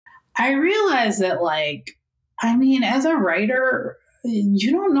I realized that, like, I mean, as a writer,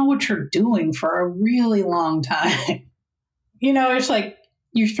 you don't know what you're doing for a really long time. It's like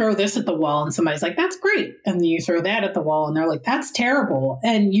you throw this at the wall and somebody's like, that's great. And then you throw that at the wall and they're like, that's terrible.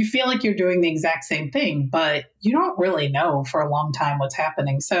 And you feel like you're doing the exact same thing, but you don't really know for a long time what's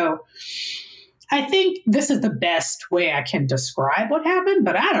happening. So I think this is the best way I can describe what happened,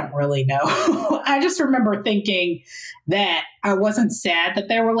 but I don't really know. I just remember thinking that I wasn't sad that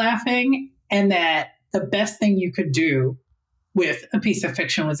they were laughing and that the best thing you could do with a piece of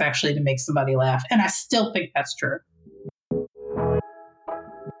fiction was actually to make somebody laugh. And I still think that's true.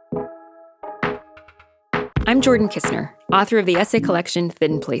 I'm Jordan Kistner, author of the essay collection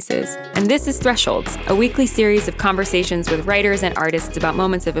Thin Places, and this is Thresholds, a weekly series of conversations with writers and artists about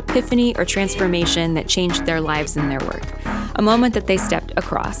moments of epiphany or transformation that changed their lives and their work. A moment that they stepped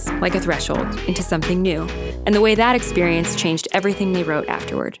across, like a threshold, into something new, and the way that experience changed everything they wrote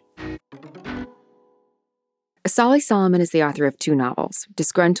afterward. Asali Solomon is the author of 2 novels,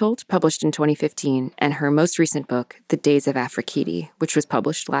 Disgruntled, published in 2015, and her most recent book, The Days of Aphrodite, which was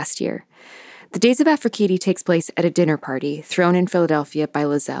published last year. The Days of Aphrodite takes place at a dinner party thrown in Philadelphia by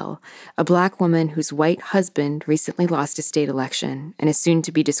Lizelle, a Black woman whose white husband recently lost a state election and is soon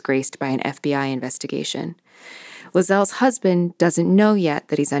to be disgraced by an FBI investigation. Lizelle's husband doesn't know yet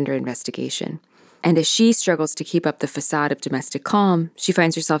that he's under investigation. And as she struggles to keep up the facade of domestic calm, she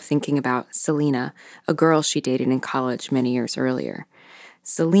finds herself thinking about Selena, a girl she dated in college many years earlier.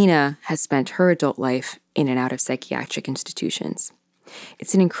 Selena has spent her adult life in and out of psychiatric institutions.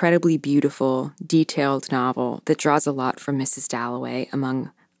 It's an incredibly beautiful, detailed novel that draws a lot from Mrs. Dalloway,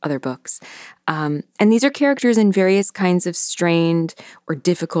 among other books. And these are characters in various kinds of strained or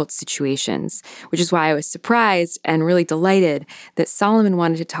difficult situations, which is why I was surprised and really delighted that Solomon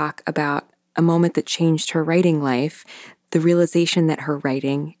wanted to talk about a moment that changed her writing life, the realization that her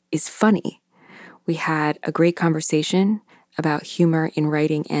writing is funny. We had a great conversation about humor in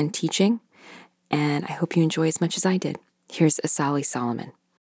writing and teaching, and I hope you enjoy as much as I did. Here's Asali Solomon.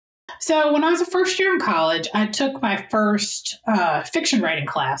 So when I was a first year in college, I took my first fiction writing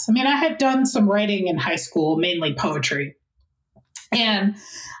class. I mean, I had done some writing in high school, mainly poetry. And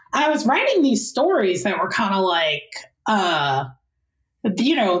I was writing these stories that were kind of like,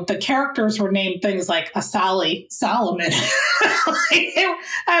 the characters were named things like Asali Solomon.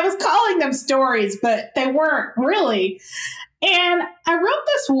 I was calling them stories, but they weren't really. And I wrote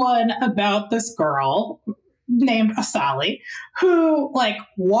this one about this girl named Asali who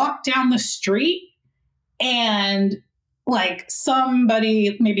walked down the street and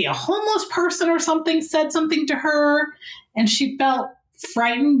somebody, maybe a homeless person or something, said something to her and she felt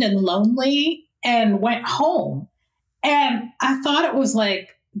frightened and lonely and went home. And I thought it was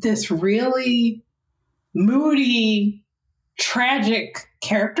this really moody, tragic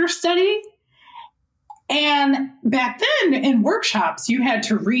character study. And back then in workshops, you had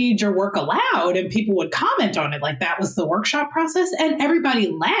to read your work aloud and people would comment on it. That was the workshop process and everybody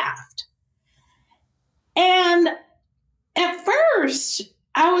laughed. And at first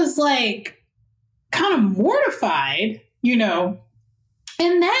I was kind of mortified,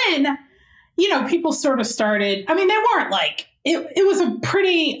 and then people sort of started, I mean, they weren't it was a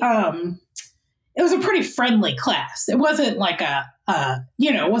pretty, it was a pretty friendly class. It wasn't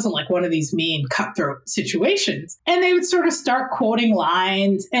it wasn't like one of these mean cutthroat situations. And they would sort of start quoting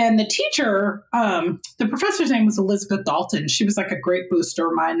lines. And the teacher, the professor's name was Elizabeth Dalton. She was a great booster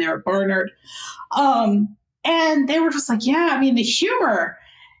of mine there at Barnard. And they were just the humor.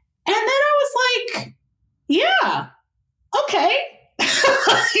 And then I was yeah, okay. This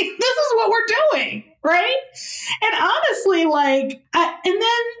is what we're doing, right? And honestly,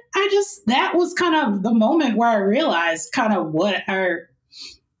 that was kind of the moment where I realized kind of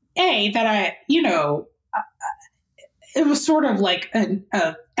it was sort of an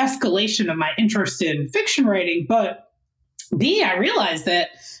escalation of my interest in fiction writing, but B, I realized that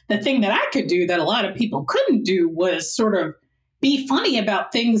the thing that I could do that a lot of people couldn't do was sort of be funny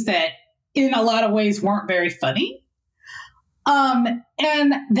about things that in a lot of ways weren't very funny.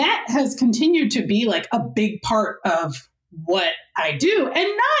 And that has continued to be a big part of what I do, and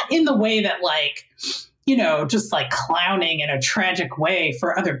not in the way that just clowning in a tragic way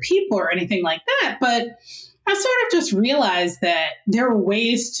for other people or anything like that. But I sort of just realized that there are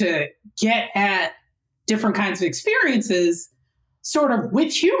ways to get at different kinds of experiences sort of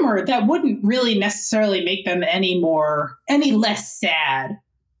with humor that wouldn't really necessarily make them any less sad,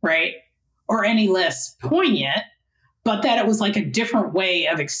 right? Or any less poignant. But that it was a different way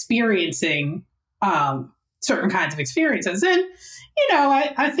of experiencing certain kinds of experiences. And,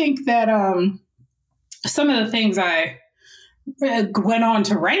 I think that some of the things I went on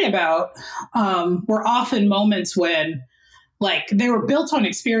to write about were often moments when, like, they were built on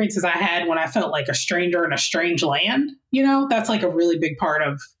experiences I had when I felt like a stranger in a strange land. That's like a really big part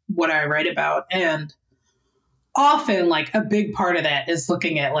of what I write about. And often, like, a big part of that is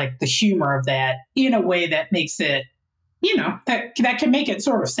looking at, like, the humor of that in a way that makes it, that can make it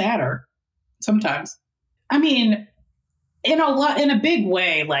sort of sadder sometimes. I mean, in a big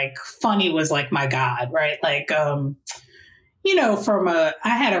way, like, funny was like my God, right? Like, I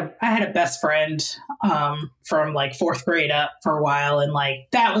had a best friend from like fourth grade up for a while, and like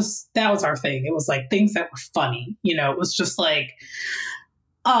that was our thing. It was like things that were funny. It was just like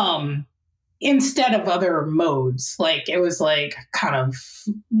instead of other modes, like it was like kind of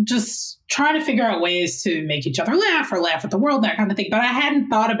just trying to figure out ways to make each other laugh or laugh at the world, that kind of thing. But I hadn't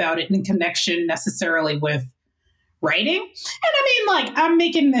thought about it in connection necessarily with writing. And I mean, like, I'm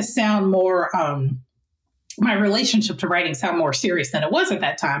making this sound more my relationship to writing sound more serious than it was at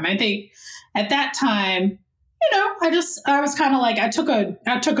that time. I think at that time, I was kind of like, I took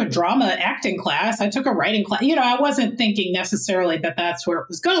a drama acting class. I took a writing class. I wasn't thinking necessarily that that's where it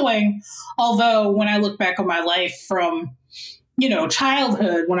was going. Although when I look back on my life from,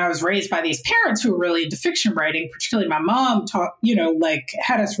 childhood, when I was raised by these parents who were really into fiction writing, particularly my mom taught,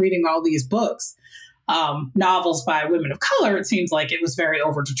 had us reading all these books, novels by women of color, it seems like it was very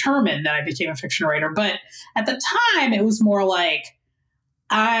overdetermined that I became a fiction writer. But at the time, it was more like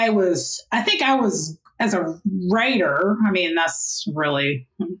I think I was, as a writer, I mean, that's really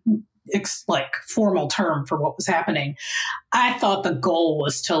like formal term for what was happening. I thought the goal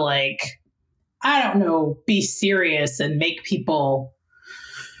was to, like, I don't know, be serious and make people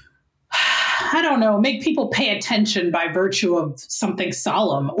pay attention by virtue of something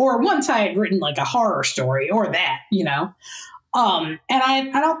solemn. Or once I had written like a horror story or that, and I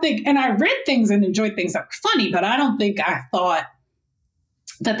don't think, and I read things and enjoyed things that were funny, but I don't think I thought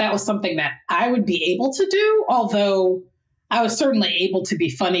that was something that I would be able to do. Although I was certainly able to be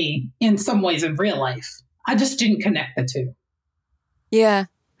funny in some ways in real life. I just didn't connect the two. Yeah.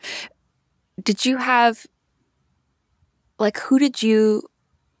 Did you have, like,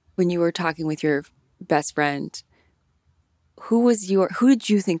 when you were talking with your best friend, who did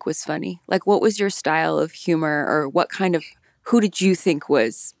you think was funny? Like, what was your style of humor, or who did you think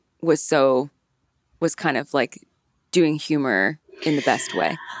was kind of like doing humor in the best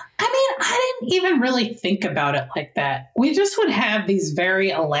way? I mean, I didn't even really think about it like that. We just would have these very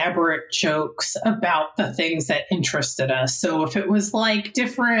elaborate jokes about the things that interested us. So if it was like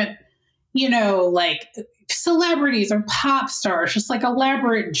different, like celebrities or pop stars, just like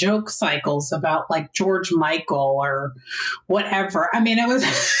elaborate joke cycles about like George Michael or whatever. I mean, it was,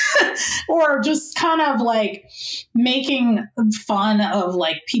 or just kind of like making fun of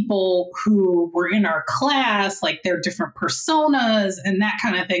like people who were in our class, like their different personas and that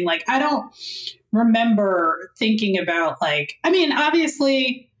kind of thing. Like, I don't remember thinking about, like, I mean,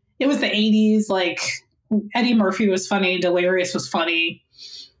 obviously it was the 80s, like Eddie Murphy was funny, Delirious was funny.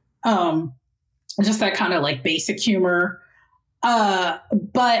 Just that kind of like basic humor.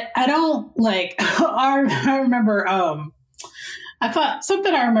 But I don't like, I remember, I thought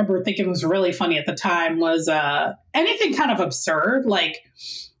something I remember thinking was really funny at the time was anything kind of absurd. Like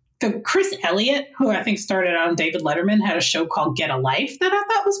the Chris Elliott, who I think started on David Letterman, had a show called Get a Life that I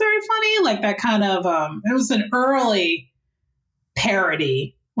thought was very funny. Like that kind of, it was an early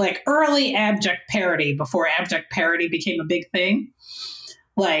parody, like early abject parody before abject parody became a big thing.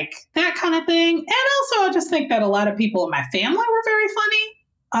 Like that kind of thing. And also I just think that a lot of people in my family were very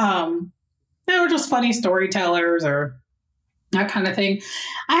funny. They were just funny storytellers or that kind of thing.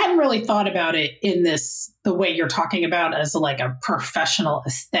 I hadn't really thought about it in the way you're talking about as like a professional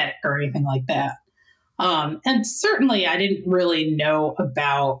aesthetic or anything like that. And certainly I didn't really know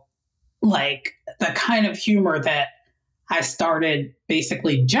about like the kind of humor that I started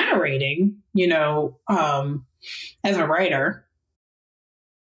basically generating, as a writer.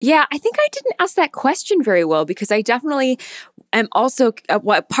 Yeah, I think I didn't ask that question very well, because I definitely am also,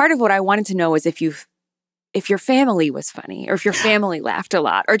 part of what I wanted to know was if your family was funny, or if your family laughed a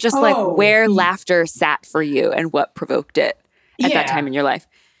lot, or just like where laughter sat for you and what provoked it at that time in your life.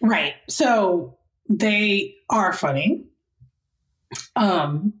 Right. So they are funny.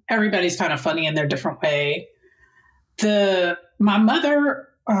 Everybody's kind of funny in their different way. My mother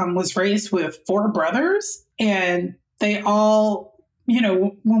was raised with 4 brothers, and they all,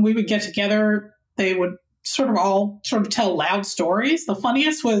 when we would get together, they would sort of tell loud stories. The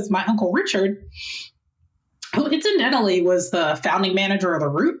funniest was my Uncle Richard, who incidentally was the founding manager of the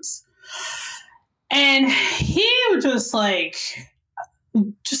Roots. And he would just like,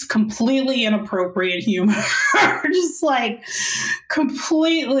 just completely inappropriate humor, just like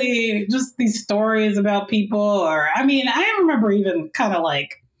completely just these stories about people. Or, I mean, I remember even kind of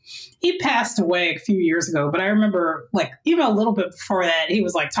like, he passed away a few years ago, but I remember like even a little bit before that, he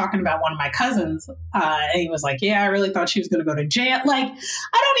was like talking about one of my cousins. And he was like, yeah, I really thought she was going to go to jail. Like,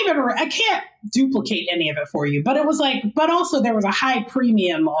 I can't duplicate any of it for you, but it was like, but also there was a high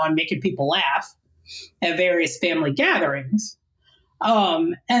premium on making people laugh at various family gatherings.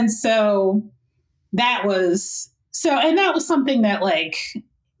 And so that was something that like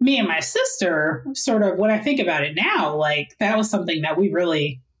me and my sister sort of, when I think about it now, like that was something that we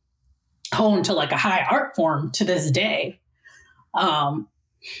really honed to like a high art form to this day.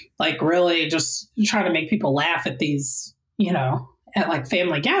 Like really just trying to make people laugh at these, at like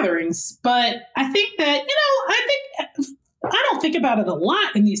family gatherings. But I think that, I don't think about it a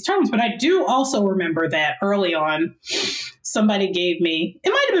lot in these terms, but I do also remember that early on, somebody gave me, it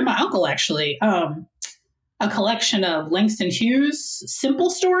might have been my uncle actually, a collection of Langston Hughes simple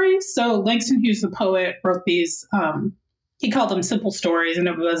stories. So Langston Hughes, the poet, wrote these, he called them simple stories, and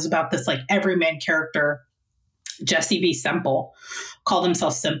it was about this like everyman character, Jesse B. Semple, called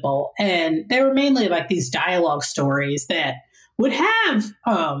himself Simple. And they were mainly like these dialogue stories that would have,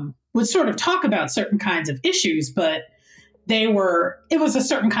 would sort of talk about certain kinds of issues, but it was a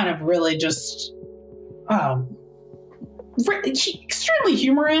certain kind of really just extremely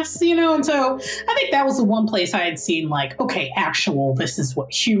humorous, and so I think that was the one place I had seen like, okay, this is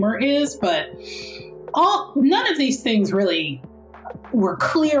what humor is, but none of these things really were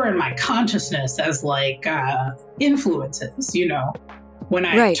clear in my consciousness as like influences, when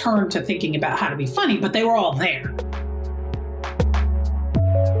I turned to thinking about how to be funny, but they were all there.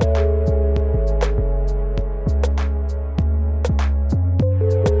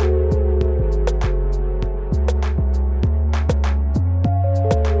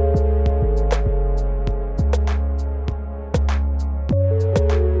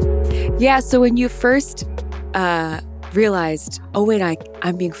 Yeah, so when you first realized, oh, wait,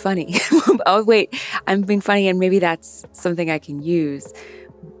 I'm being funny. Oh, wait, I'm being funny, and maybe that's something I can use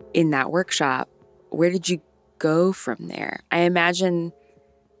in that workshop, where did you go from there? I imagine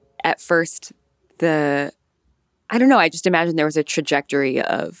at first I just imagine there was a trajectory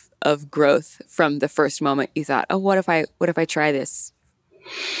of growth from the first moment you thought, oh, what if I try this,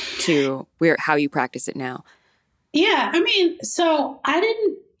 to how you practice it now? Yeah, I mean, so I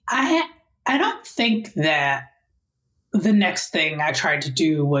don't think that the next thing I tried to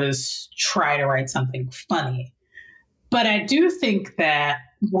do was try to write something funny. But I do think that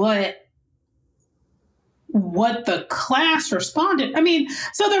what the class responded,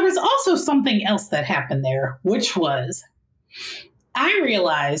 so there was also something else that happened there, which was I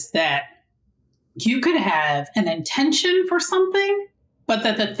realized that you could have an intention for something, but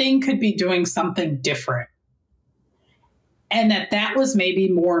that the thing could be doing something different. And that was maybe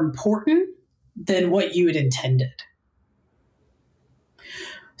more important than what you had intended.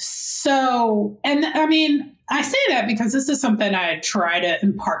 So, and I say that because this is something I try to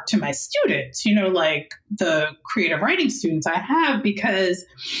impart to my students, like the creative writing students I have, because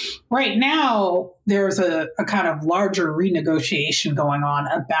right now there's a kind of larger renegotiation going on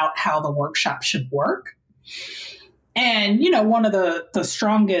about how the workshop should work. And, one of the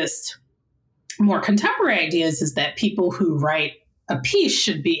strongest, more contemporary ideas is that people who write a piece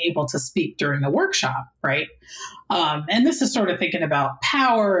should be able to speak during the workshop, right? And this is sort of thinking about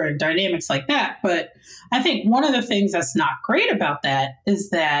power and dynamics like that. But I think one of the things that's not great about that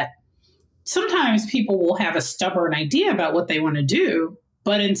is that sometimes people will have a stubborn idea about what they want to do,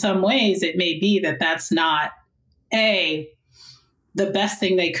 but in some ways it may be that that's not A, the best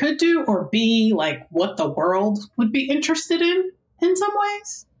thing they could do, or B, like what the world would be interested in some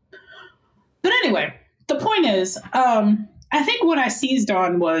ways. But anyway, the point is, I think what I seized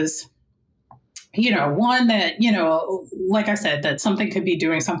on was, one that, like I said, that something could be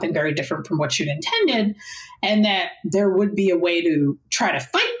doing something very different from what you'd intended, and that there would be a way to try to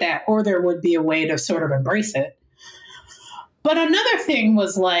fight that, or there would be a way to sort of embrace it. But another thing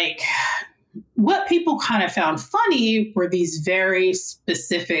was like, what people kind of found funny were these very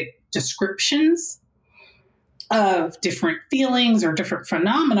specific descriptions of different feelings or different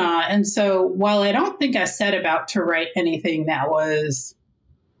phenomena. And so while I don't think I set about to write anything that was,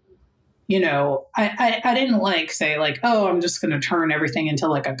 I didn't like say like, oh, I'm just going to turn everything into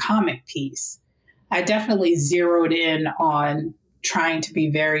like a comic piece. I definitely zeroed in on trying to be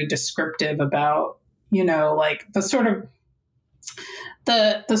very descriptive about, like the sort of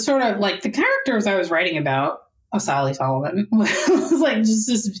like the characters I was writing about, Asali Solomon, was like just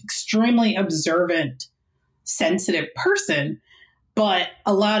this extremely observant, sensitive person. But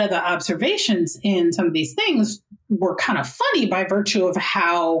a lot of the observations in some of these things were kind of funny by virtue of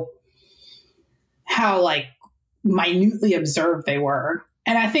how like minutely observed they were.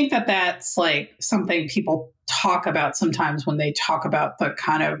 And I think that that's like something people talk about sometimes when they talk about the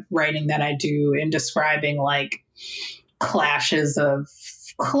kind of writing that I do in describing like clashes of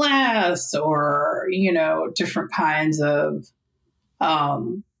class or, you know, different kinds of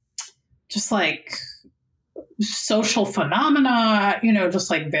just like social phenomena, you know, just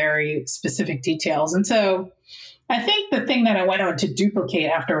like very specific details. And so I think the thing that I went on to duplicate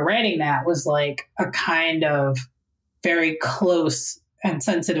after writing that was like a kind of very close and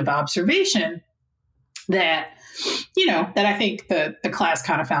sensitive observation that, you know, that I think the class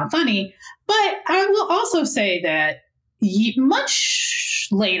kind of found funny. But I will also say that much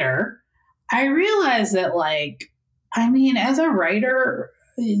later, I realized that, like, I mean, as a writer,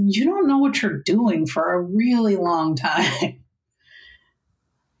 you don't know what you're doing for a really long time.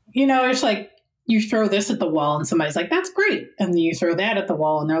 You know, it's like you throw this at the wall and somebody's like, that's great. And then you throw that at the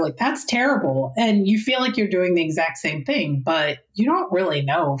wall and they're like, that's terrible. And you feel like you're doing the exact same thing, but you don't really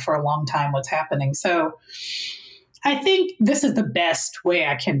know for a long time what's happening. So I think this is the best way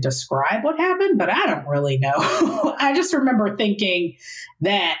I can describe what happened, but I don't really know. I just remember thinking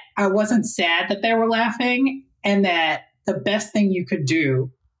that I wasn't sad that they were laughing and that the best thing you could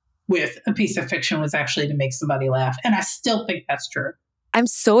do with a piece of fiction was actually to make somebody laugh. And I still think that's true. I'm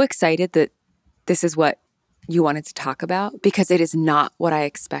so excited that this is what you wanted to talk about because it is not what I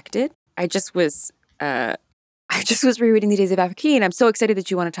expected. I just was rereading The Days of Aphrodite, and I'm so excited that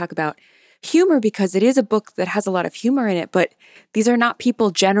you want to talk about humor because it is a book that has a lot of humor in it, but these are not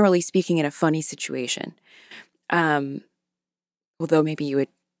people generally speaking in a funny situation. Although maybe you would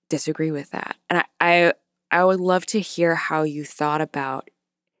disagree with that. And I would love to hear how you thought about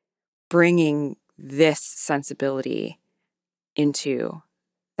bringing this sensibility into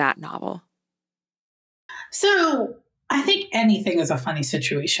that novel. So I think anything is a funny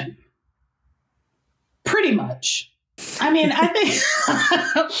situation. Pretty much. I mean, I think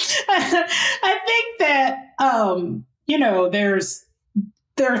I think that you know, there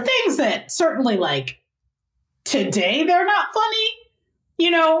are things that certainly like today they're not funny.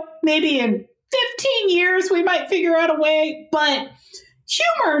 You know, maybe in 15 years we might figure out a way, but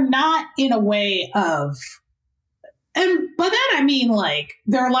humor not in a way of, and by that I mean like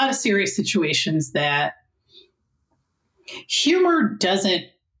there are a lot of serious situations that humor doesn't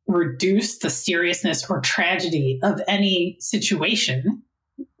reduce the seriousness or tragedy of any situation,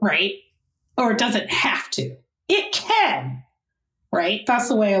 right? Or it doesn't have to. It can, right? That's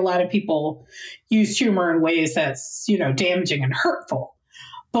the way a lot of people use humor in ways that's, you know, damaging and hurtful.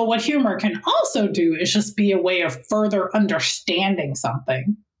 But what humor can also do is just be a way of further understanding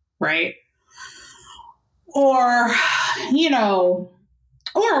something, right? Or, you know,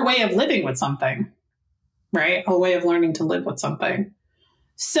 or a way of living with something, right? A way of learning to live with something.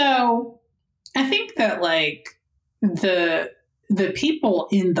 So I think that like the people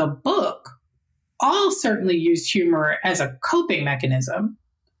in the book all certainly use humor as a coping mechanism.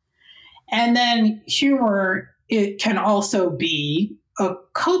 And then humor, it can also be a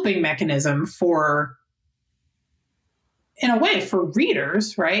coping mechanism for, in a way, for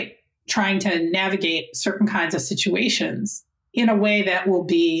readers, right? Trying to navigate certain kinds of situations in a way that will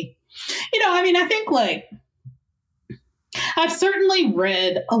be, you know, I mean, I think like I've certainly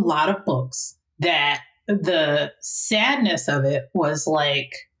read a lot of books that the sadness of it was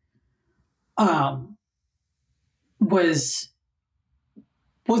like, was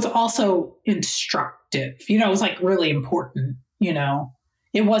also instructive, you know, it was like really important, you know,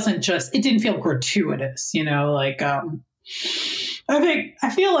 it wasn't just, it didn't feel gratuitous, you know, like, I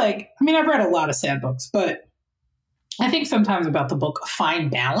feel like, I mean, I've read a lot of sad books, but I think sometimes about the book, Fine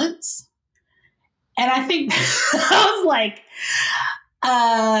Balance. And I think I was like,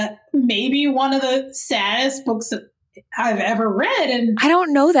 maybe one of the saddest books that I've ever read. And I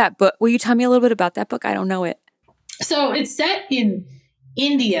don't know that book. Will you tell me a little bit about that book? I don't know it. So it's set in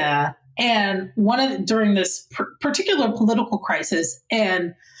India and during this particular political crisis,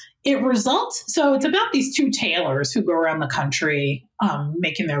 and it results. So it's about these two tailors who go around the country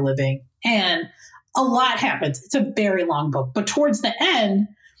making their living, and a lot happens. It's a very long book, but towards the end,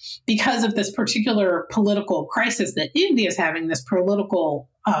 because of this particular political crisis that India is having, this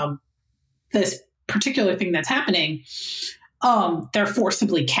particular thing that's happening, they're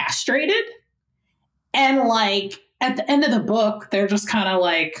forcibly castrated. And like at the end of the book, they're just kind of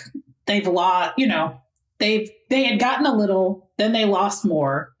like, they've lost, you know, they had gotten a little, then they lost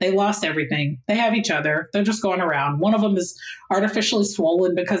more. They lost everything. They have each other. They're just going around. One of them is artificially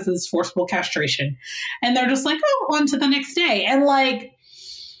swollen because of this forcible castration. And they're just like, oh, on to the next day. And like,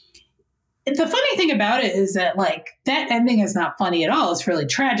 the funny thing about it is that like that ending is not funny at all. It's really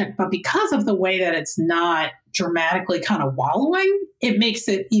tragic, but because of the way that it's not dramatically kind of wallowing, it makes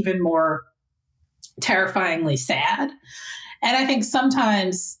it even more terrifyingly sad. And I think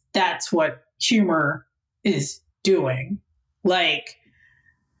sometimes that's what humor is doing. Like,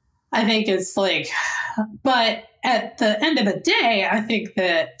 I think it's like, but at the end of the day, I think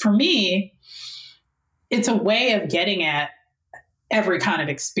that for me, it's a way of getting at every kind of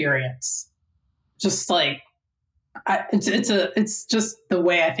experience. Just like, it's just the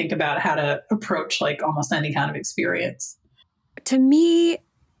way I think about how to approach like almost any kind of experience. To me,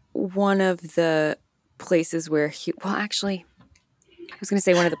 one of the places where, I was going to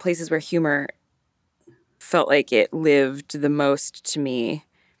say one of the places where humor felt like it lived the most to me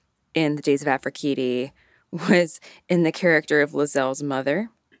in The Days of Aphrodite was in the character of Lazelle's mother.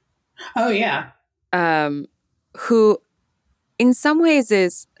 Oh, yeah. Who in some ways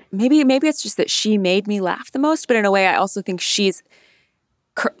is, maybe it's just that she made me laugh the most, but in a way I also think she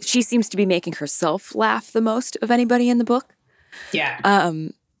seems to be making herself laugh the most of anybody in the book. Yeah.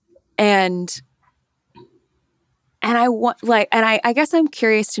 And I want I guess I'm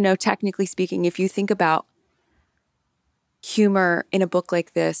curious to know, technically speaking, if you think about humor in a book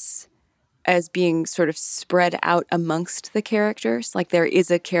like this as being sort of spread out amongst the characters, like there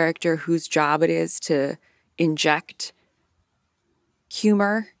is a character whose job it is to inject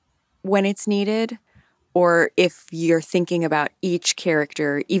humor when it's needed, or if you're thinking about each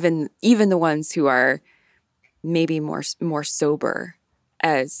character, even the ones who are maybe more sober,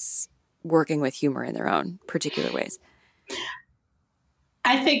 as working with humor in their own particular ways.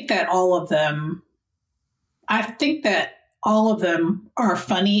 I think that all of them are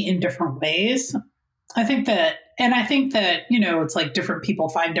funny in different ways. I think that, you know, it's like different people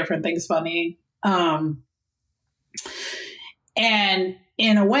find different things funny. And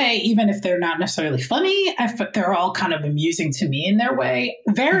in a way, even if they're not necessarily funny, they're all kind of amusing to me in their way.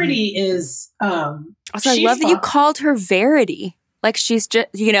 Verity is, also, I love that you called her Verity. Like she's just,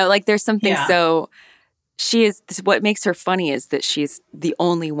 you know, like there's something so, she is, what makes her funny is that she's the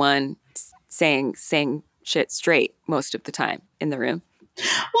only one saying shit straight most of the time in the room.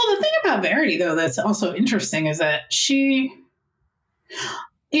 Well, the thing about Verity, though, that's also interesting is that she,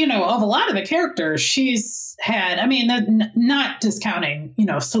 you know, of a lot of the characters she's had, I mean, not discounting, you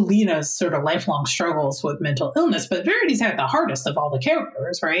know, Selena's sort of lifelong struggles with mental illness, but Verity's had the hardest of all the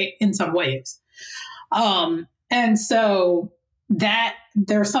characters, right? In some ways. And so that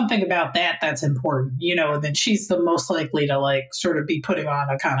there's something about that that's important, you know, that she's the most likely to like sort of be putting on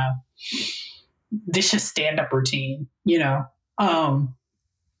a kind of vicious stand-up routine, you know?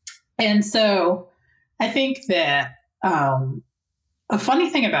 And so I think that, a funny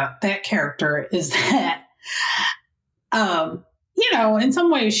thing about that character is that, you know, in some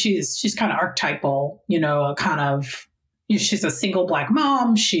ways she's kind of archetypal, you know, she's a single Black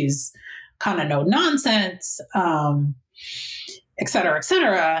mom. She's kind of no nonsense, et cetera, et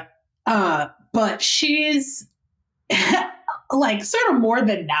cetera. But she's like sort of more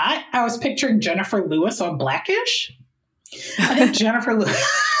than not, I was picturing Jennifer Lewis on Blackish. I think Jennifer Lewis,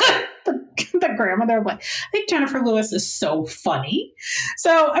 the grandmother of Black, I think Jennifer Lewis is so funny.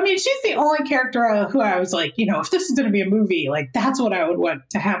 So, I mean, she's the only character who I was like, you know, if this is going to be a movie, like that's what I would want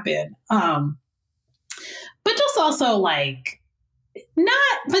to happen. But just also like, not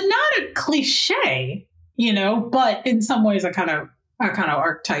a cliche, you know, but in some ways a kind of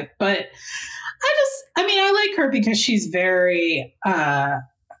archetype. But I like her because she's very,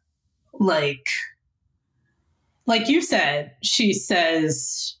 like you said, she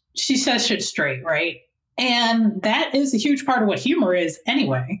says shit straight, right? And that is a huge part of what humor is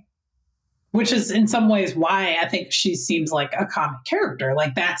anyway, which is in some ways why I think she seems like a comic character.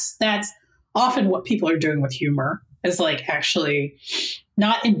 Like that's often what people are doing with humor, is like actually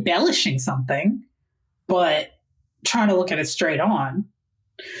not embellishing something, but trying to look at it straight on.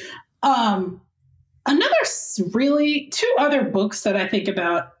 Two other books that I think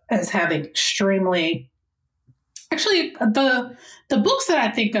about as having extremely, actually, the books that I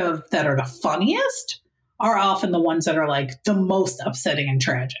think of that are the funniest are often the ones that are like the most upsetting and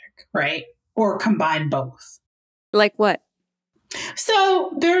tragic, right? Or combine both. Like what?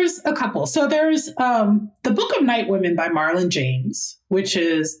 So there's a couple. So there's The Book of Night Women by Marlon James, which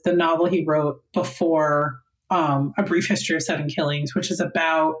is the novel he wrote before A Brief History of Seven Killings, which is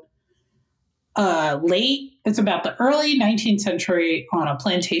about it's about the early 19th century on a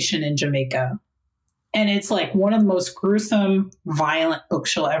plantation in Jamaica. And it's like one of the most gruesome, violent books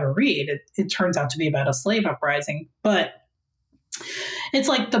she'll ever read. It turns out to be about a slave uprising, but it's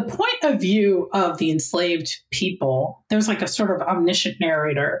like the point of view of the enslaved people. There's like a sort of omniscient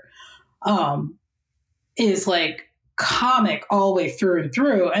narrator, is like comic all the way through and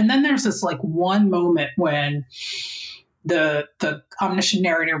through. And then there's this like one moment when the omniscient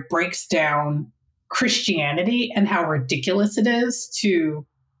narrator breaks down Christianity and how ridiculous it is to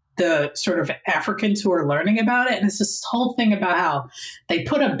the sort of Africans who are learning about it. And it's this whole thing about how they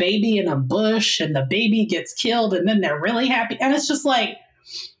put a baby in a bush and the baby gets killed and then they're really happy. And it's just like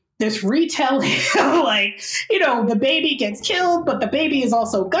this retelling, like, you know, the baby gets killed, but the baby is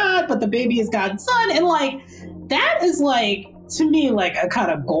also God, but the baby is God's son. And like, that is like, to me, like a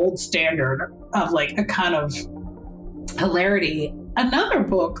kind of gold standard of like a kind of hilarity. Another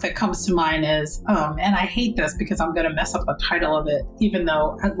book that comes to mind is, and I hate this because I'm going to mess up the title of it, even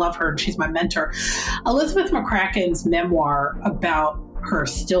though I love her and she's my mentor, Elizabeth McCracken's memoir about her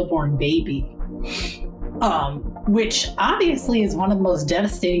stillborn baby, which obviously is one of the most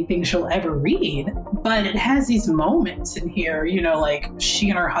devastating things she'll ever read. But it has these moments in here, you know, like she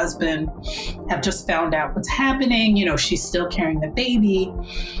and her husband have just found out what's happening. You know, she's still carrying the baby.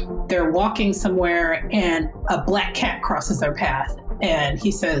 They're walking somewhere and a black cat crosses their path. And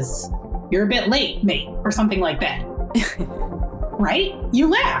he says, "You're a bit late, mate," or something like that. Right? You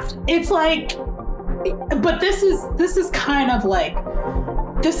laughed. It's like, but this is kind of like,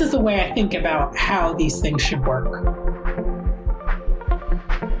 this is the way I think about how these things should work.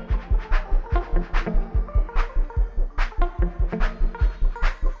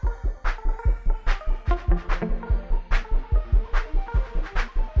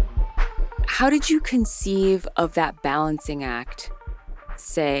 How did you conceive of that balancing act,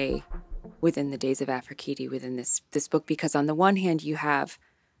 say, within the Days of Aphrodite, within this book? Because on the one hand, you have,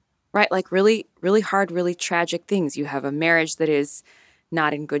 right, like really, really hard, really tragic things. You have a marriage that is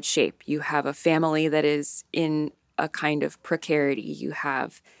not in good shape. You have a family that is in a kind of precarity. You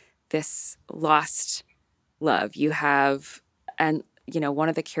have this lost love. You have, and, you know, one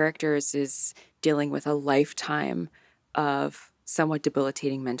of the characters is dealing with a lifetime of somewhat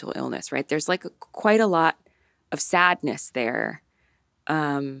debilitating mental illness, right? There's like quite a lot of sadness there,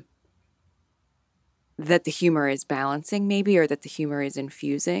 that the humor is balancing maybe, or that the humor is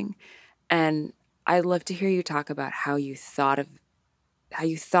infusing. And I'd love to hear you talk about how you thought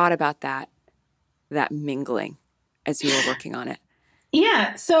about that mingling as you were working on it.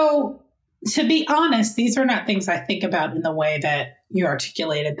 Yeah. So to be honest, these are not things I think about in the way that you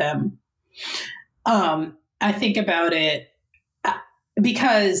articulated them. I think about it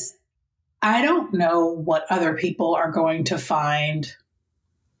because I don't know what other people are going to find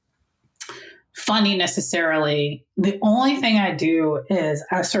funny necessarily. The only thing I do is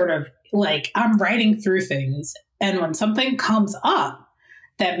I sort of like, I'm writing through things. And when something comes up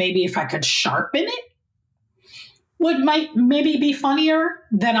that maybe if I could sharpen it might maybe be funnier,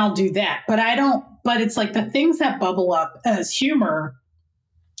 then I'll do that. But it's like the things that bubble up as humor,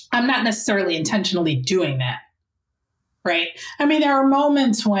 I'm not necessarily intentionally doing that. Right? I mean, there are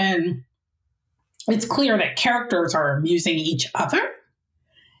moments when it's clear that characters are amusing each other.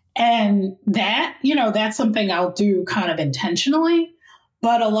 And that, you know, that's something I'll do kind of intentionally.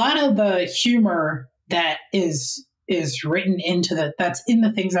 But a lot of the humor that is written into that's in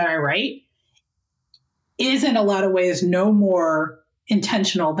the things that I write is in a lot of ways no more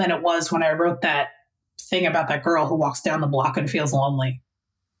intentional than it was when I wrote that thing about that girl who walks down the block and feels lonely.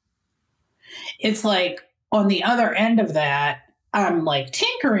 It's like, on the other end of that, I'm like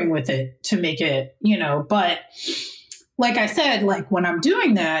tinkering with it to make it, you know, but like I said, like when I'm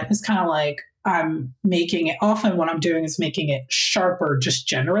doing that, it's kind of like I'm making it, often what I'm doing is making it sharper just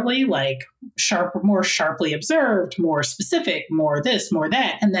generally, like sharper, more sharply observed, more specific, more this, more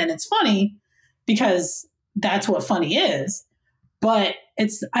that. And then it's funny because that's what funny is. But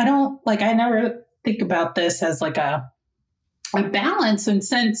I never think about this as like a balance. And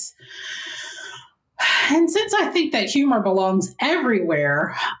since I think that humor belongs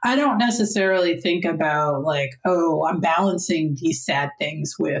everywhere, I don't necessarily think about like, oh, I'm balancing these sad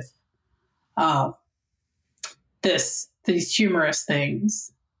things with these humorous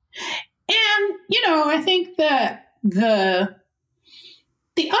things. And, you know, I think that the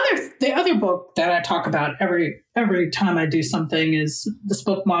other book that I talk about every time I do something is this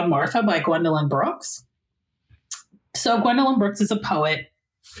book, Maud Martha by Gwendolyn Brooks. So Gwendolyn Brooks is a poet.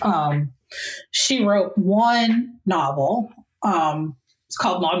 She wrote one novel. It's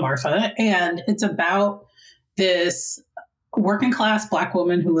called Maud Martha, and it's about this working class Black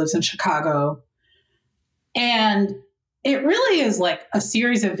woman who lives in Chicago. And it really is like a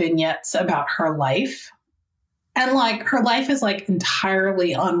series of vignettes about her life. And like her life is like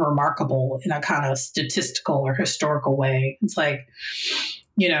entirely unremarkable in a kind of statistical or historical way. It's like,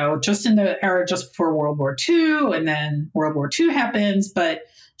 you know, just in the era just before World War II, and then World War II happens, but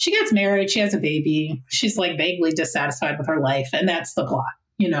she gets married, she has a baby, she's like vaguely dissatisfied with her life, and that's the plot,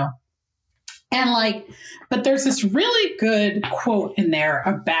 you know. And like, but there's this really good quote in there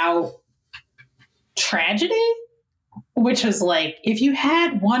about tragedy, which is like, if you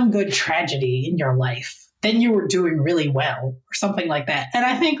had one good tragedy in your life, then you were doing really well, or something like that. And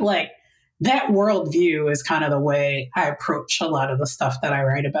I think like that worldview is kind of the way I approach a lot of the stuff that I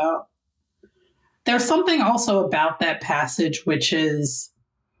write about. There's something also about that passage, which is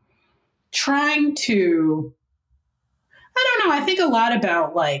trying to, I don't know, I think a lot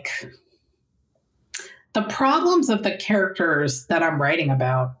about like the problems of the characters that I'm writing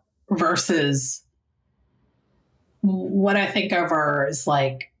about versus what I think of are as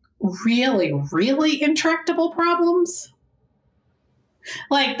like really, really intractable problems.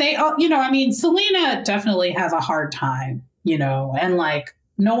 Like they, you know, I mean, Selena definitely has a hard time, you know, and like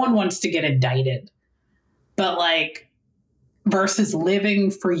no one wants to get indicted, but like versus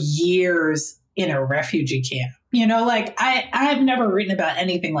living for years in a refugee camp, you know, like I've never written about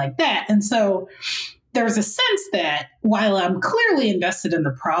anything like that. And so there's a sense that while I'm clearly invested in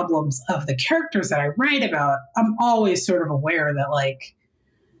the problems of the characters that I write about, I'm always sort of aware that like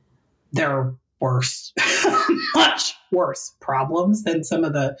they're worse, much worse problems than some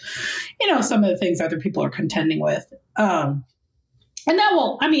of the, you know, some of the things other people are contending with. And that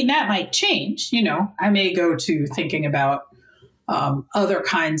will, I mean, that might change, you know, I may go to thinking about other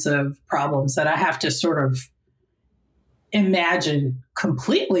kinds of problems that I have to sort of imagine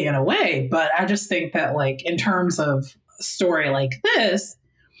completely in a way. But I just think that like in terms of a story like this,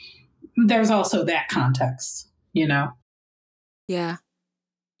 there's also that context, you know? Yeah.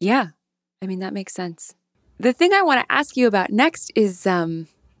 Yeah. I mean, that makes sense. The thing I want to ask you about next is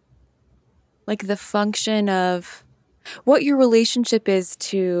like the function of what your relationship is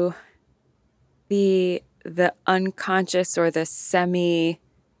to the unconscious or the semi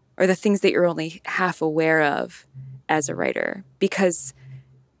or the things that you're only half aware of as a writer. Because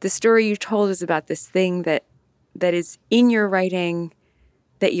the story you told is about this thing that is in your writing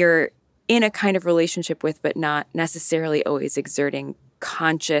that you're in a kind of relationship with, but not necessarily always exerting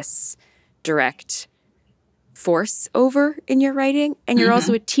conscious, direct force over in your writing. And you're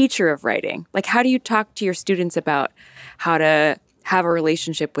also a teacher of writing. Like, how do you talk to your students about how to have a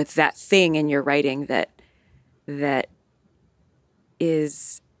relationship with that thing in your writing that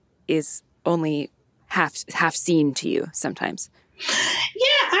is only half seen to you sometimes?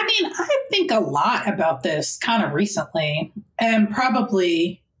 Yeah, I mean, I think a lot about this kind of recently, and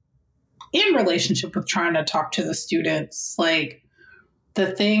probably in relationship with trying to talk to the students, like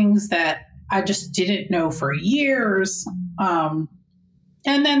the things that I just didn't know for years. And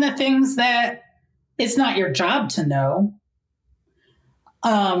then the things that it's not your job to know.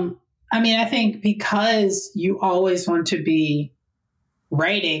 I mean, I think because you always want to be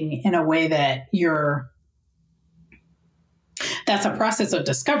writing in a way that that's a process of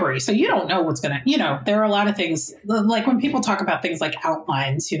discovery. So you don't know what's going to, you know, there are a lot of things like when people talk about things like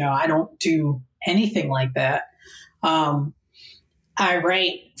outlines, you know, I don't do anything like that. I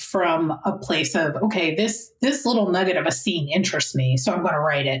write from a place of, okay, this little nugget of a scene interests me, so I'm going to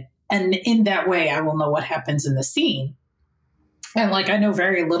write it. And in that way, I will know what happens in the scene. And like, I know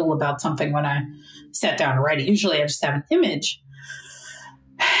very little about something when I sat down to write it. Usually I just have an image.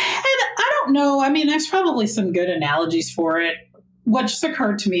 And I don't know. I mean, there's probably some good analogies for it. What just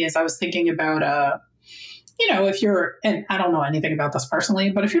occurred to me as I was thinking about, you know, if you're, and I don't know anything about this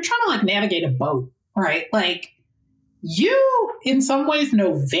personally, but if you're trying to like navigate a boat, right? Like you in some ways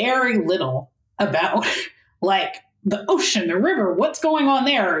know very little about like the ocean, the river, what's going on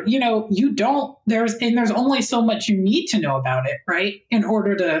there. You know, you don't, there's only so much you need to know about it, right? In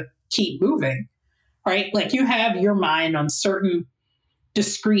order to keep moving, right? Like you have your mind on certain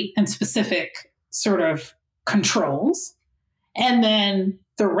discrete and specific sort of controls. And then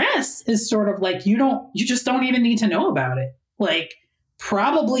the rest is sort of like, you just don't even need to know about it. Like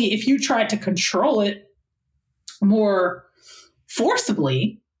probably if you tried to control it more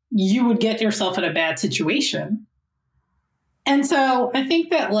forcibly, you would get yourself in a bad situation. And so I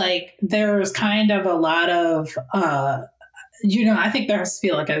think that like there's kind of a lot of, you know, I think there has to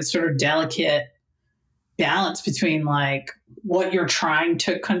be like a sort of delicate balance between like what you're trying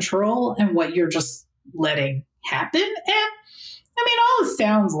to control and what you're just letting happen. And I mean, all this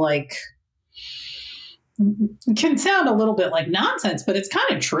sounds like, can sound a little bit like nonsense, but it's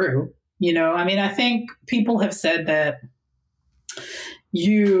kind of true. You know, I mean, I think people have said that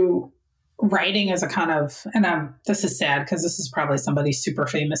writing is a kind of, and this is sad because this is probably somebody super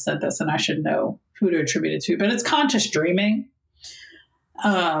famous said this and I should know who to attribute it to, but it's conscious dreaming.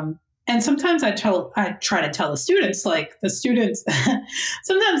 And sometimes I try to tell the students, sometimes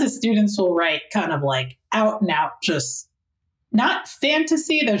the students will write kind of like out and out, just not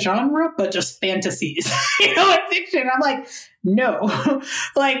fantasy, the genre, but just fantasies, in fiction. I'm like, no,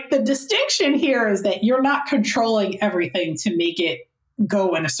 like the distinction here is that you're not controlling everything to make it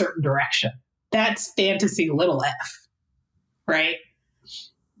go in a certain direction. That's fantasy little f, right?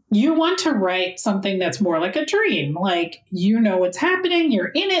 You want to write something that's more like a dream, like, what's happening, you're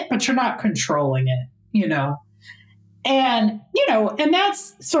in it, but you're not controlling it, and, and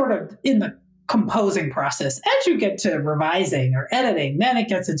that's sort of in the composing process. As you get to revising or editing, then it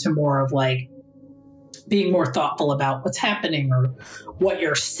gets into more of like being more thoughtful about what's happening or what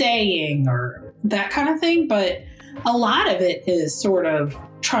you're saying or that kind of thing. But a lot of it is sort of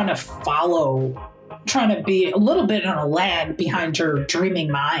trying to be a little bit on a lag behind your dreaming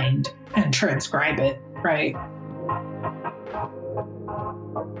mind and transcribe it, right?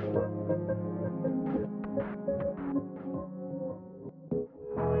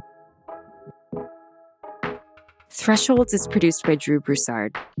 Thresholds is produced by Drew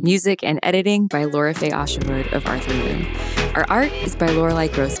Broussard. Music and editing by Laura Faye Ashawood of Arthur Moon. Our art is by Lorelei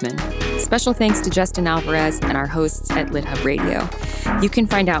Grossman. Special thanks to Justin Alvarez and our hosts at LitHub Radio. You can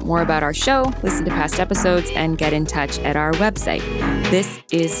find out more about our show, listen to past episodes, and get in touch at our website,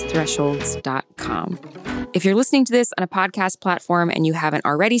 thisisthresholds.com. If you're listening to this on a podcast platform and you haven't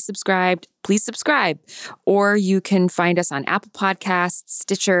already subscribed, please subscribe. Or you can find us on Apple Podcasts,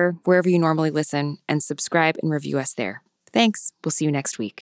 Stitcher, wherever you normally listen, and subscribe and review us there. Thanks. We'll see you next week.